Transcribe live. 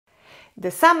The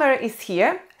summer is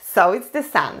here, so it's the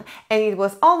sun, and it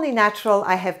was only natural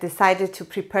I have decided to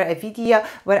prepare a video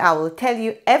where I will tell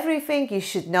you everything you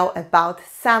should know about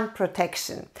sun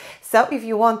protection. So if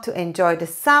you want to enjoy the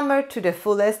summer to the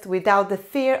fullest without the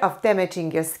fear of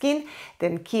damaging your skin,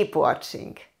 then keep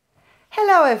watching.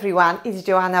 Hello everyone, it's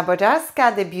Joanna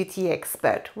Bojarska, the beauty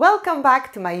expert. Welcome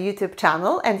back to my YouTube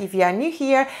channel, and if you are new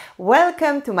here,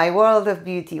 welcome to my world of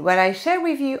beauty, where I share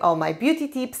with you all my beauty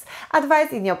tips,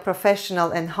 advice in your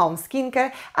professional and home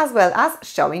skincare, as well as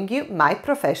showing you my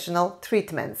professional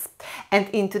treatments. And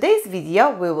in today's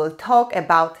video, we will talk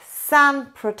about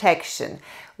sun protection.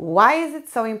 Why is it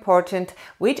so important,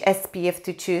 which SPF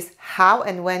to choose, how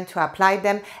and when to apply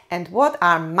them, and what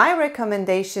are my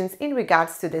recommendations in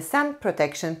regards to the sun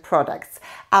protection products.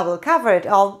 I will cover it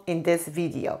all in this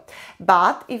video.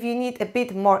 But if you need a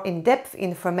bit more in-depth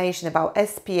information about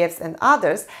SPFs and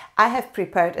others, I have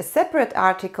prepared a separate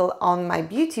article on my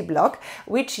beauty blog,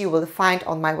 which you will find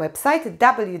on my website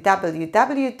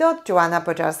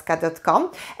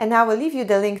www.joannabojarska.com, and I will leave you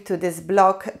the link to this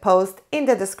blog post in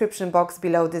the description box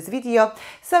below this video,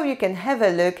 so you can have a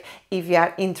look if you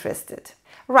are interested.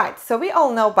 Right, so we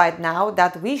all know by now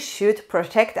that we should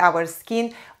protect our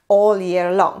skin all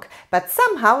year long, but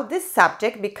somehow this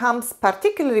subject becomes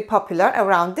particularly popular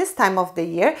around this time of the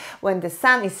year when the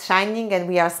sun is shining and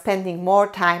we are spending more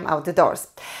time outdoors.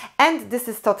 And this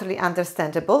is totally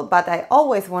understandable, but I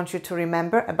always want you to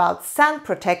remember about sun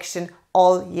protection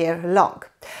all year long.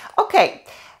 Okay.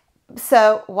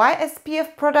 So why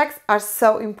SPF products are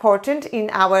so important in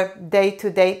our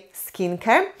day-to-day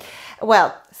skincare?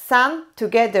 Well, sun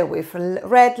together with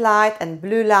red light and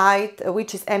blue light,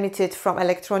 which is emitted from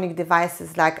electronic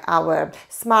devices like our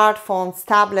smartphones,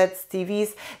 tablets,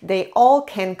 TVs, they all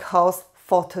can cause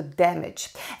photo damage.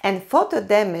 And photo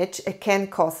damage can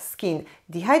cause skin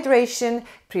dehydration,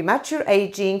 premature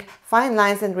aging, fine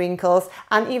lines and wrinkles,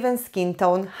 uneven skin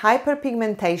tone,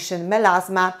 hyperpigmentation,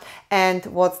 melasma, and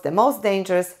what's the most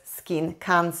dangerous, skin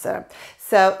cancer.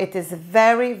 So it is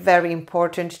very, very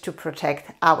important to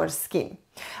protect our skin.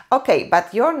 Okay,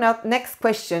 but your next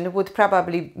question would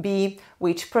probably be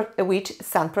which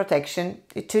sun protection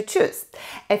to choose.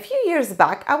 A few years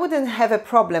back, I wouldn't have a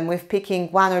problem with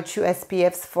picking one or two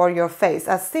SPFs for your face,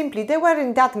 as simply there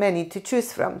weren't that many to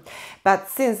choose from. But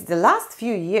since the last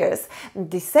few years,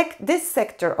 this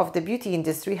sector of the beauty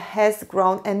industry has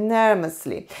grown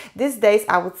enormously. These days,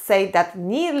 I would say that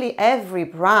nearly every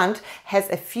brand has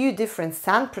a few different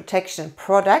sun protection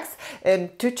products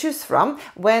to choose from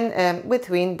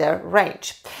within their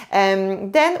range.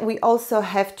 Then we also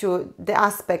have the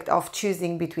aspect of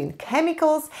choosing between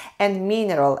chemicals and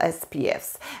mineral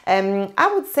SPFs.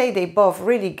 I would say they both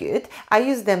really good. I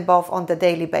use them both on the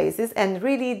daily basis, and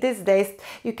really these days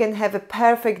you can have a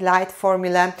perfect light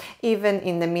formula even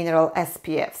in the mineral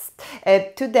SPFs.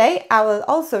 Today I will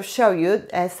also show you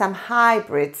some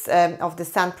hybrids of the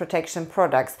sun protection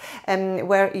products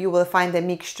where you will find a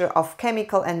mixture of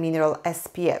chemical and mineral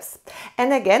SPFs.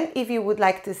 And again, if you would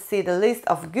like to see the list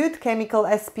of good chemical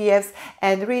SPFs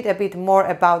and read a bit more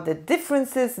about the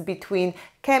differences between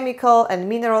chemical and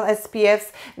mineral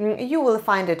SPFs, you will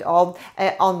find it all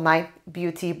on my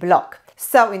beauty blog.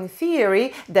 So in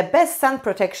theory, the best sun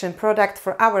protection product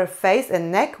for our face and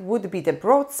neck would be the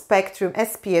broad spectrum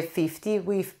SPF 50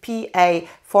 with PA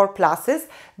 4+,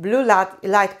 blue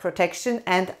light protection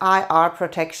and IR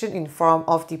protection in form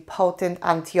of the potent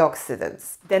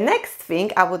antioxidants. The next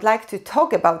thing I would like to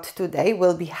talk about today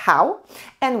will be how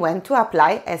and when to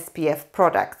apply SPF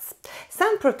products.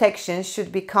 Sun protection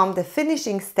should become the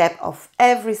finishing step of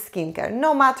every skincare,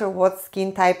 no matter what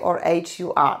skin type or age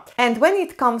you are. And when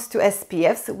it comes to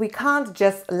SPFs, we can't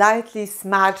just lightly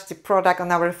smudge the product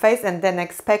on our face and then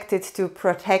expect it to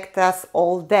protect us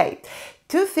all day.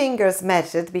 Two fingers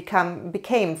method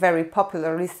became very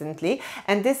popular recently,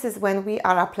 and this is when we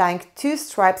are applying two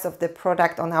stripes of the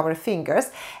product on our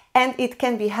fingers, and it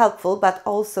can be helpful but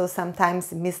also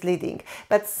sometimes misleading.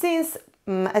 But since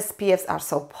SPFs are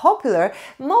so popular,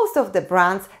 most of the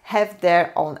brands have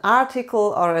their own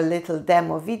article or a little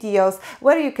demo videos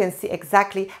where you can see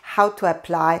exactly how to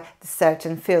apply the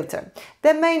certain filter.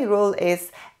 The main rule is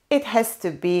it has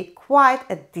to be quite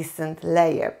a decent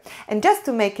layer. And just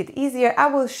to make it easier, I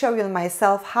will show you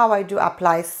myself how I do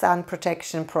apply sun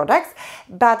protection products,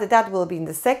 but that will be in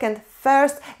the second.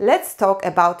 First, let's talk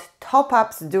about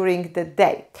top-ups during the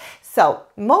day. So,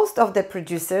 most of the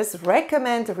producers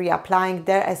recommend reapplying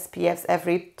their SPFs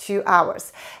every 2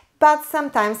 hours. But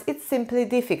sometimes it's simply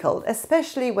difficult,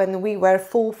 especially when we wear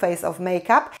full face of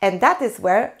makeup, and that is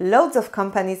where loads of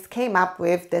companies came up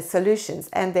with the solutions,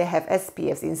 and they have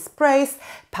SPFs in sprays,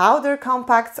 powder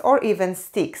compacts or even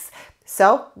sticks.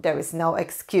 So there is no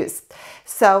excuse.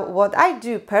 So what I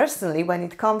do personally when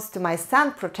it comes to my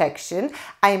sun protection,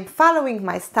 I am following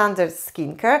my standard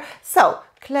skincare. So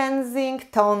cleansing,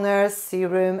 toner,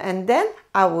 serum, and then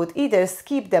I would either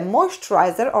skip the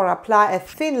moisturizer or apply a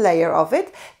thin layer of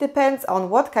it, depends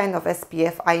on what kind of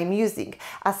SPF I am using.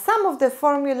 As some of the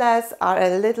formulas are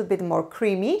a little bit more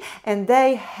creamy and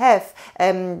they have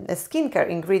skincare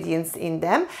ingredients in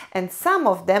them, and some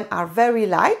of them are very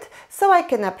light, so I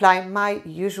can apply my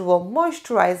usual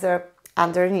moisturizer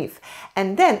underneath.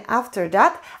 And then after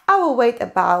that, I will wait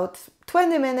about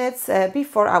 20 minutes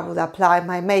before I would apply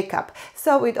my makeup,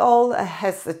 so it all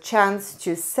has a chance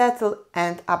to settle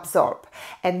and absorb.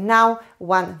 And now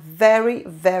one very,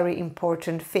 very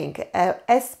important thing,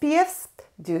 SPFs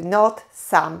do not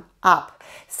sum up.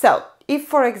 So if,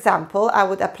 for example, I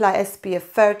would apply SPF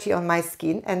 30 on my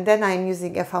skin and then I'm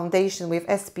using a foundation with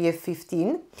SPF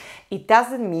 15, it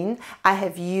doesn't mean I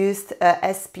have used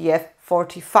SPF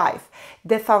 45.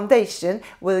 The foundation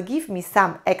will give me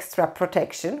some extra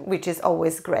protection, which is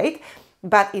always great,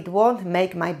 but it won't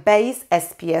make my base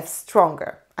SPF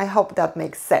stronger. I hope that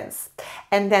makes sense.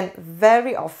 And then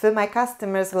very often my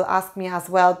customers will ask me as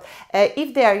well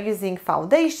if they are using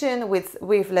foundation with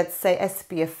let's say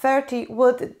SPF 30,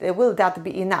 will that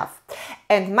be enough?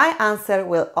 And my answer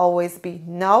will always be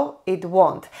no, it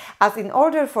won't. As in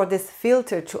order for this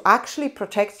filter to actually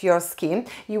protect your skin,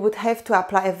 you would have to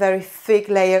apply a very thick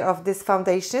layer of this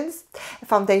foundation.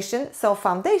 So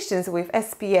foundations with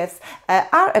SPFs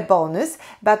are a bonus,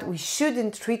 but we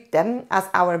shouldn't treat them as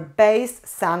our base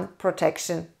sun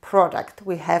protection product.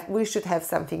 We should have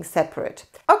something separate.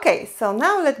 Okay, so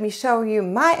now let me show you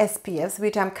my SPFs,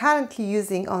 which I'm currently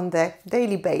using on the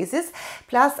daily basis.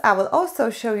 Plus, I will also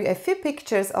show you a few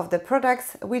pictures of the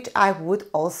products which I would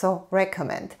also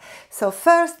recommend. So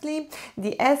firstly,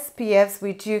 the SPFs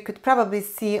which you could probably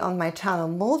see on my channel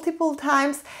multiple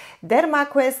times,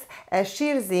 DermaQuest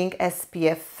Sheer Zinc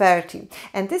SPF 30.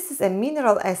 And this is a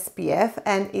mineral SPF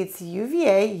and it's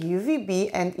UVA, UVB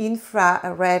and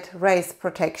infrared rays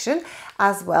protection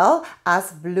as well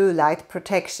as blue light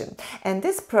protection. And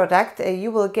this product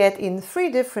you will get in 3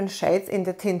 different shades in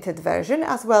the tinted version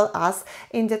as well as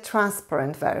in the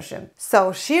transparent version.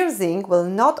 So Sheer Zinc will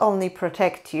not only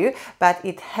protect you, but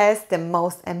it has the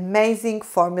most amazing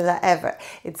formula ever.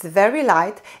 It's very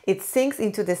light, it sinks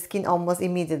into the skin almost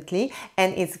immediately,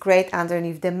 and it's great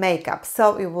underneath the makeup.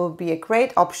 So it will be a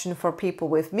great option for people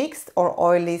with mixed or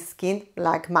oily skin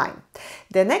like mine.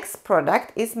 The next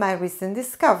product is my recent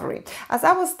discovery, as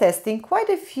I was testing quite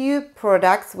a few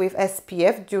products with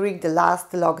SPF during the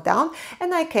last lockdown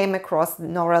and I came across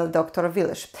Norel Dr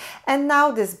Wilsz. And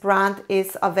now this brand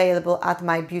is available at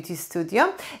my beauty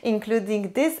studio,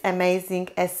 including this amazing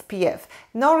SPF,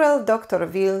 Norel Dr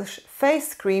Wilsz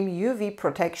Face Cream UV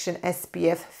Protection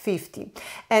SPF 50.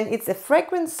 And it's a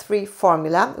fragrance-free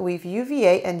formula with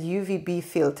UVA and UVB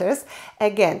filters.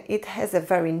 Again, it has a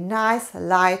very nice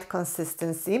light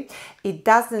consistency. It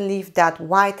doesn't leave that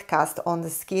white cast on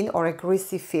the skin or a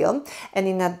greasy film. And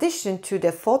in addition to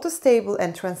the photostable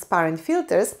and transparent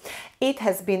filters, it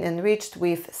has been enriched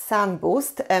with Sun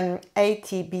Boost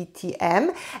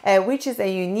ATBTM, which is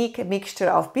a unique mixture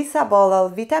of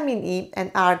bisabolol, vitamin E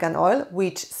and argan oil,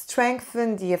 which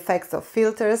strengthen the effects of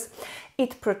filters.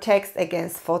 It protects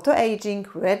against photoaging,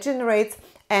 regenerates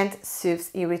and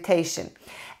soothes irritation.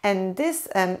 And this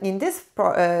in this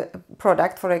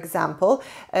product, for example,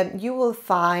 you will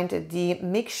find the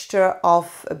mixture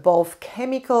of both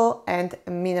chemical and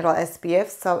mineral SPF,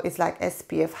 so it's like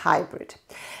SPF hybrid.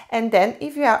 And then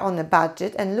if you are on a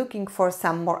budget and looking for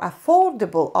some more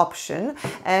affordable option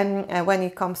when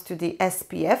it comes to the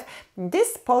SPF,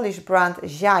 this Polish brand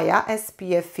Joanna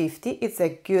SPF 50 is a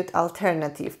good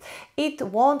alternative. It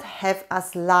won't have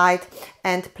as light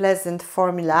and pleasant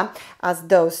formula as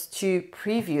those 2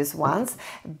 previous ones,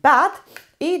 but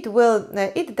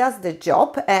it does the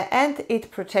job and it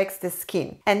protects the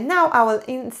skin. And now I will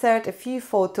insert a few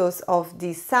photos of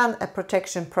the sun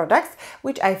protection products,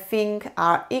 which I think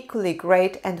are equally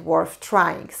great and worth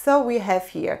trying. So we have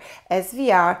here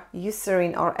SVR,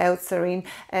 Eucerin or Eucerin,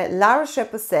 La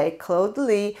Roche-posay, Claude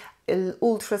Lee,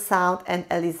 Ultrasound and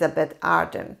Elizabeth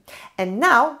Arden. And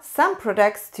now some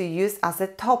products to use as a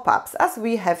top-ups, as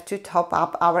we have to top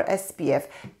up our SPF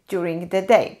during the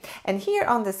day. And here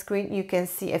on the screen you can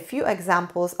see a few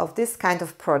examples of this kind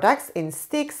of products in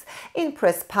sticks, in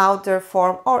pressed powder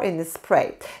form or in a spray.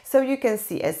 So you can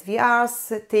see SVR,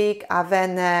 stick,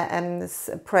 Avene,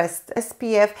 pressed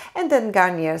SPF and then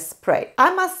Garnier spray.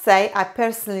 I must say I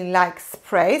personally like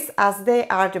sprays as they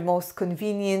are the most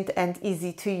convenient and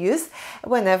easy to use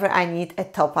whenever I need a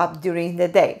top up during the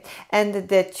day. And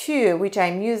the two which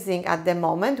I'm using at the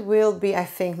moment will be, I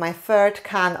think, my third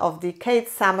can of the Kate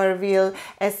Somerville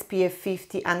SPF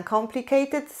 50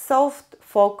 Uncomplicated Soft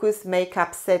Focus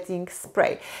Makeup Setting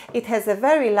Spray. It has a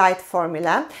very light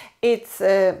formula, it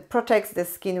protects the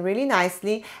skin really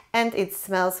nicely and it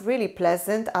smells really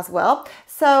pleasant as well.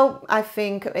 So I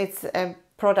think it's a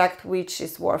product which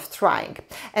is worth trying.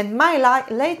 And my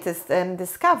latest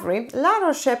discovery, La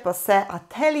Roche-Posay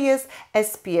Ateliers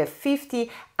SPF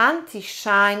 50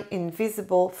 Anti-Shine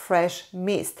Invisible Fresh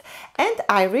Mist. And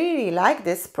I really like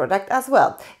this product as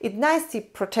well. It nicely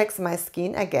protects my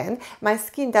skin again. My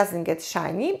skin doesn't get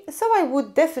shiny, so I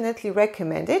would definitely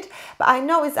recommend it. But I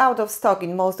know it's out of stock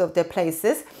in most of the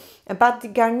places. But the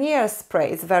Garnier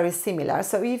spray is very similar,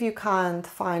 so if you can't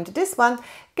find this one,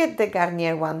 get the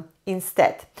Garnier one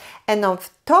instead. And on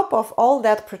top of all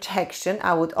that protection,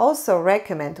 I would also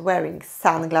recommend wearing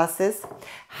sunglasses,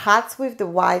 hats with a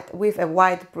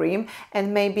wide brim,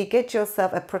 and maybe get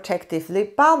yourself a protective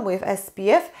lip balm with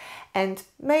SPF. And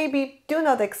maybe do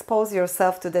not expose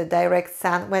yourself to the direct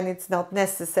sun when it's not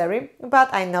necessary,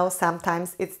 but I know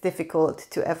sometimes it's difficult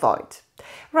to avoid.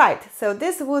 Right, so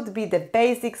this would be the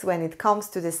basics when it comes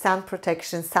to the sun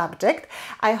protection subject.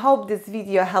 I hope this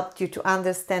video helped you to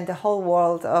understand the whole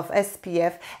world of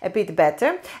SPF a bit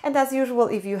better. And as usual,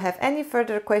 if you have any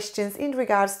further questions in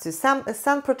regards to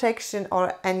sun protection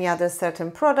or any other certain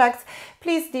products,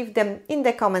 please leave them in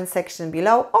the comment section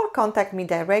below or contact me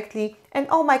directly. And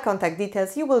all my contact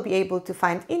details you will be able to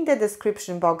find in the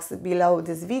description box below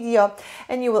this video,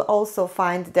 and you will also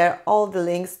find there all the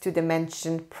links to the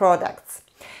mentioned products.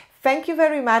 Thank you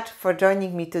very much for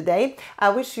joining me today. I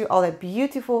wish you all a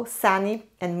beautiful, sunny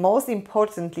and most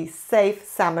importantly safe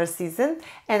summer season,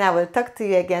 and I will talk to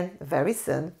you again very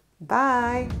soon.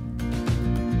 Bye!